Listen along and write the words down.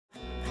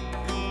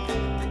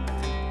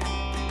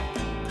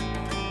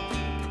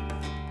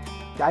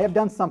I have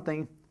done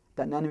something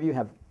that none of you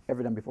have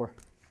ever done before.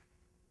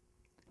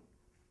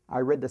 I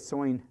read the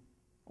sewing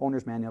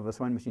owner's manual of a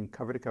sewing machine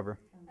cover to cover.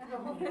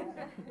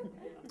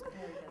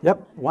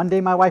 Yep. One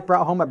day my wife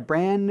brought home a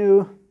brand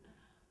new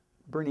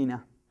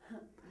Bernina.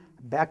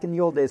 Back in the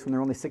old days when they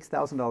were only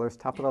 $6,000,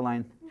 top of the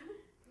line.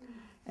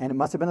 And it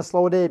must have been a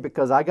slow day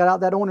because I got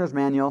out that owner's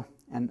manual,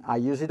 and I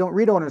usually don't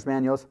read owner's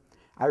manuals.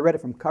 I read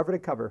it from cover to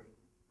cover.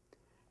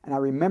 And I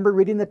remember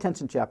reading the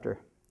tension chapter,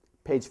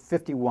 page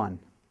 51.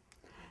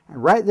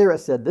 And right there it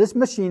said, this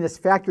machine is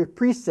factory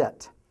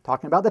preset,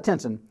 talking about the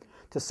tension,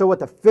 to sew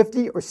with a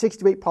 50 or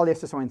 60 weight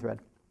polyester sewing thread.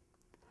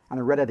 And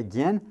I read it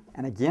again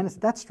and again. I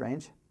said, that's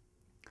strange.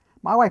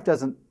 My wife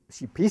doesn't,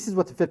 she pieces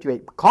with the 50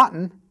 weight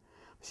cotton.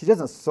 She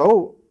doesn't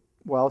sew,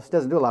 well, she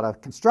doesn't do a lot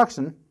of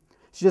construction.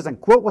 She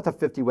doesn't quilt with a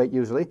 50 weight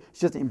usually.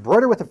 She doesn't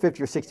embroider with a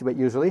 50 or 60 weight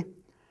usually.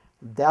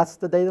 That's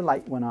the day the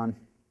light went on.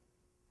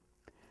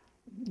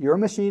 Your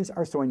machines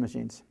are sewing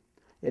machines.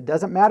 It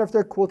doesn't matter if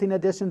they're quilting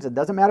editions. It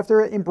doesn't matter if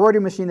they're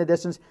embroidery machine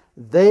editions.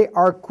 They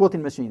are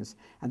quilting machines.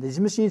 And these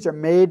machines are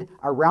made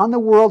around the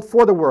world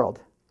for the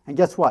world. And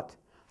guess what?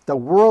 The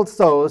world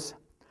sews,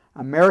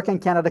 America and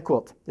Canada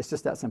quilt. It's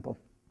just that simple.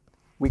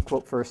 We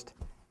quilt first.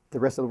 The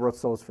rest of the world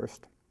sews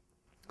first.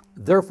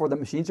 Therefore, the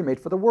machines are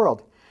made for the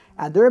world.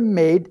 And they're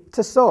made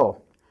to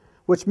sew.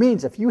 Which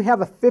means if you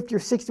have a 50 or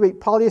 60 weight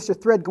polyester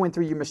thread going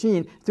through your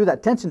machine, through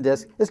that tension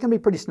disc, it's going to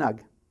be pretty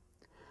snug.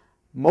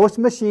 Most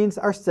machines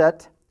are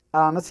set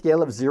on a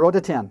scale of 0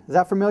 to 10. Is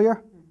that familiar?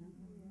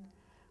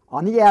 Mm-hmm.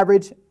 On the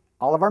average,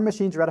 all of our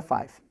machines are at a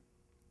 5.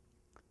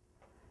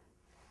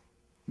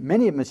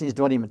 Many of the machines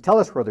don't even tell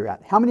us where they're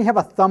at. How many have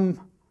a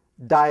thumb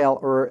dial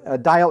or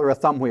a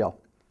thumb wheel?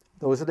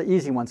 Those are the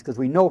easy ones because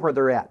we know where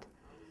they're at.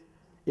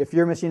 If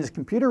your machine is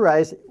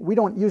computerized, we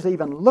don't usually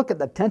even look at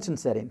the tension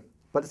setting,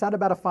 but it's at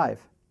about a 5.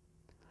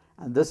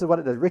 And this is what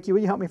it does. Ricky,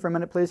 will you help me for a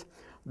minute, please?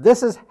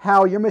 This is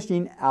how your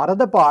machine, out of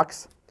the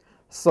box,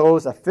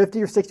 sews a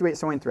 50 or 60 weight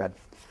sewing thread.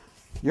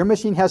 Your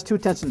machine has 2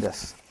 tension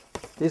discs.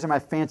 These are my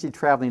fancy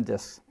traveling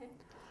discs.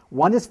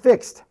 One is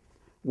fixed,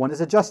 one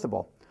is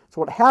adjustable. So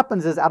what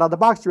happens is out of the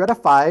box you're at a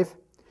 5.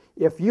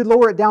 If you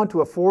lower it down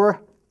to a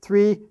 4,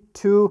 3,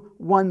 2,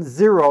 1,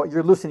 0,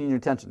 you're loosening your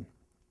tension.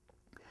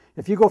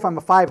 If you go from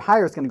a 5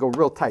 higher, it's going to go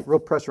real tight, real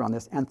pressure on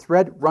this, and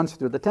thread runs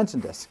through the tension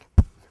disc.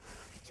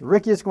 So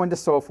Ricky is going to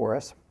sew for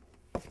us.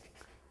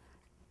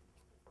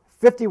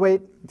 50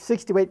 weight,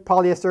 60 weight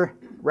polyester,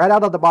 right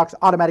out of the box,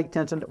 automatic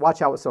tension. Watch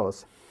how it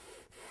sews.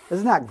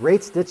 Isn't that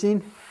great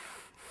stitching?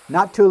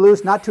 Not too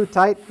loose, not too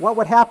tight. What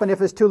would happen if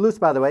it's too loose,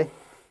 by the way?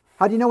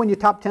 How do you know when your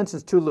top tension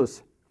is too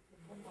loose?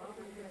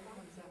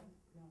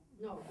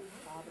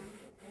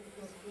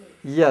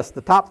 Yes, the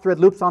top thread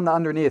loops on the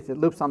underneath. It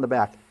loops on the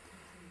back.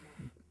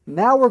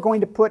 Now we're going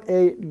to put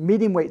a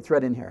medium weight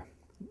thread in here.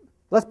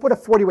 Let's put a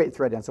 40 weight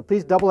thread in. So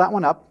please double that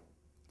one up.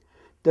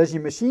 Does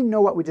your machine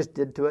know what we just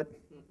did to it?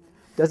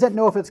 Does it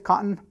know if it's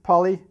cotton,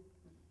 poly,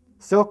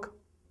 silk,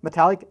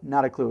 metallic?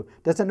 Not a clue.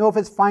 Does it know if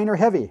it's fine or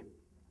heavy?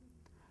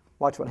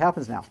 Watch what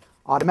happens now.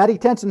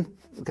 Automatic tension,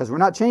 because we're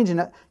not changing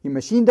it. Your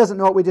machine doesn't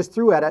know what we just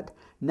threw at it.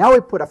 Now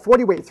we put a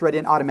 40 weight thread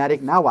in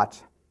automatic. Now watch.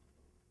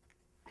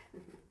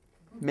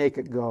 Make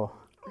it go.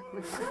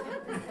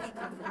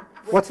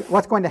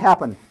 What's going to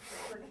happen?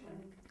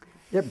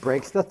 It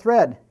breaks the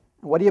thread.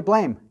 What do you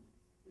blame?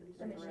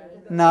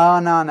 No.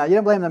 You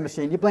don't blame the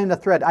machine. You blame the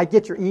thread. I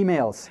get your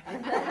emails.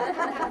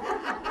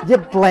 You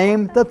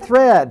blame the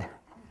thread.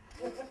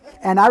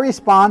 And I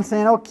respond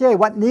saying, okay,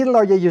 what needle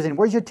are you using?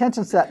 Where's your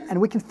tension set? And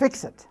we can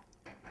fix it.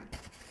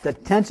 The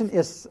tension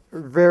is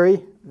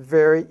very,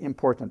 very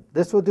important.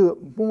 This will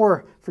do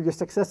more for your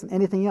success than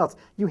anything else.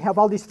 You have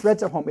all these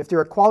threads at home. If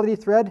they're a quality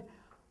thread,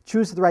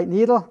 choose the right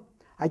needle.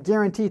 I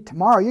guarantee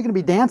tomorrow you're going to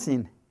be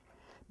dancing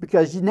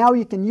because now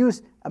you can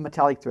use a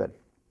metallic thread.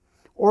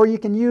 Or you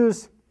can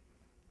use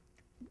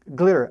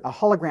glitter, a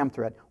hologram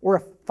thread, or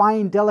a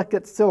fine,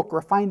 delicate silk, or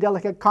a fine,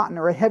 delicate cotton,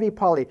 or a heavy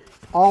poly,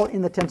 all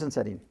in the tension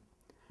setting.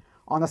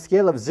 On a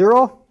scale of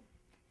 0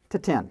 to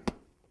 10,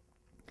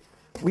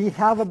 we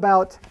have over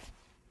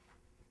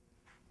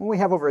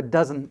a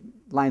dozen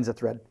lines of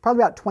thread,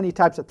 probably about 20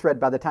 types of thread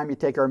by the time you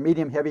take our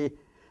medium, heavy,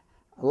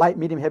 light,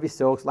 medium, heavy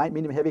silks, light,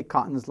 medium, heavy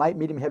cottons, light,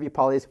 medium, heavy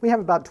polys. We have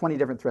about 20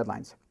 different thread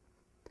lines.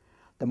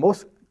 The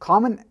most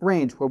common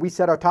range where we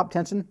set our top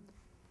tension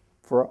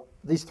for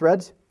these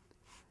threads,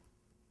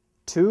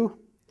 2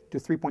 to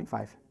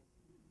 3.5.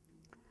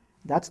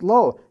 That's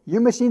low. Your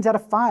machine's at a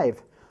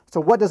 5.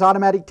 So what does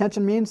automatic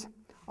tension means?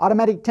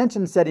 Automatic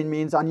tension setting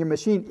means on your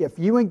machine, if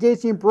you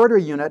engage the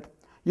embroidery unit,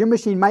 your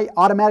machine might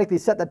automatically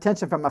set the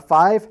tension from a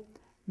 5,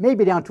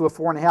 maybe down to a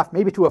 4.5,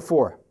 maybe to a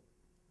 4.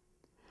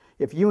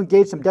 If you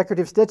engage some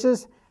decorative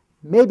stitches,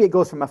 maybe it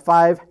goes from a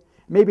 5,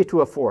 maybe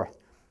to a 4.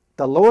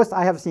 The lowest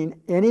I have seen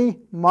any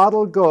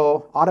model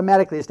go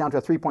automatically is down to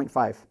a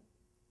 3.5.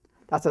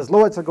 That's as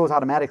low as it goes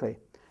automatically.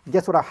 And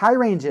guess what our high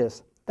range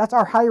is? That's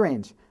our high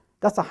range.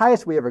 That's the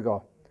highest we ever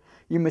go.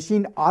 Your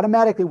machine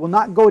automatically will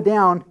not go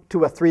down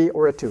to a 3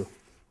 or a 2.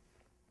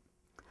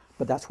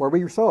 But that's where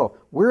we sew.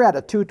 We're at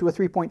a 2 to a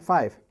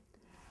 3.5.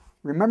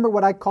 Remember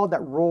what I called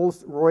that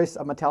Rolls Royce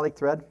of metallic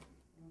thread?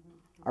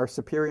 Our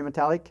superior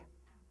metallic?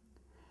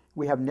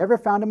 We have never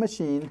found a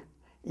machine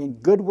in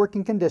good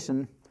working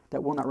condition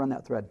that will not run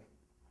that thread.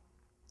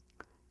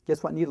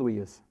 Guess what needle we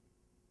use?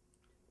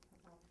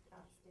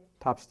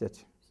 Top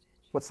stitch.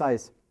 What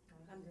size?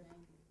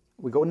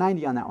 We go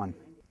 90 on that one.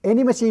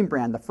 Any machine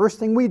brand, the first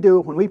thing we do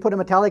when we put a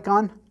metallic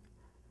on,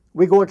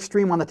 we go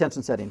extreme on the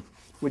tension setting.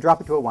 We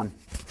drop it to a 1.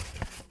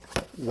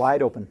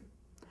 Wide open.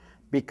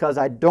 Because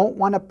I don't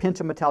want to pinch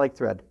a metallic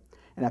thread.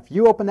 And if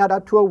you open that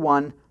up to a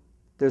 1,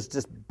 there's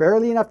just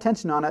barely enough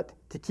tension on it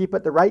to keep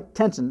it the right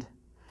tensioned,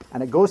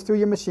 and it goes through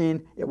your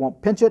machine. It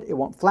won't pinch it. It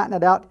won't flatten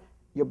it out.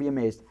 You'll be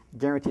amazed.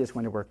 Guarantee it's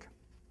going to work.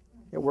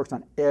 It works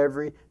on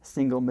every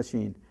single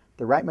machine.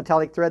 The right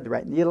metallic thread, the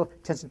right needle,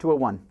 tension to a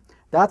 1.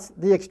 That's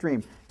the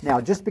extreme. Now,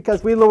 just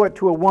because we lower it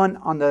to a 1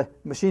 on the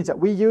machines that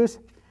we use,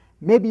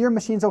 maybe your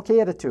machine's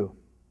okay at a 2.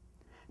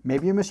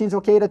 Maybe your machine's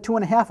okay at a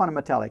 2.5 on a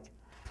metallic.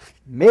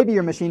 Maybe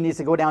your machine needs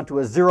to go down to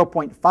a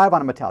 0.5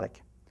 on a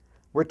metallic.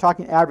 We're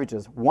talking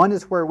averages. 1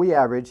 is where we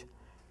average.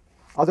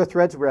 Other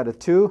threads we're at a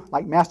 2,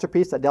 like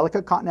Masterpiece, that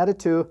delicate cotton at a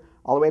 2,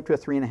 all the way up to a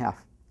 3.5.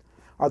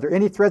 Are there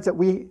any threads that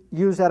we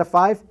use at a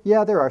 5?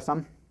 Yeah, there are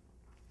some.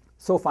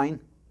 So fine.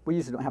 We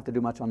usually don't have to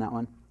do much on that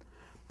one.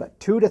 But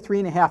 2 to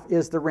 3.5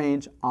 is the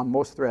range on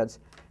most threads.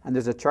 And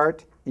there's a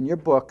chart in your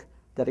book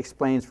that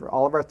explains for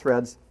all of our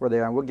threads where they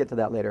are, and we'll get to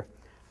that later.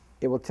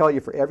 It will tell you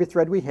for every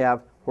thread we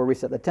have where we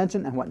set the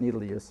tension and what needle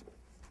to use.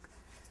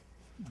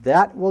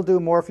 That will do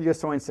more for your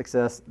sewing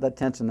success, that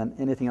tension, than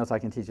anything else I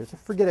can teach you. So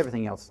forget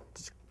everything else.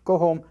 Just go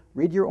home,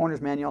 read your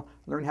owner's manual,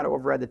 learn how to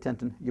override the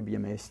tension. You'll be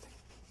amazed.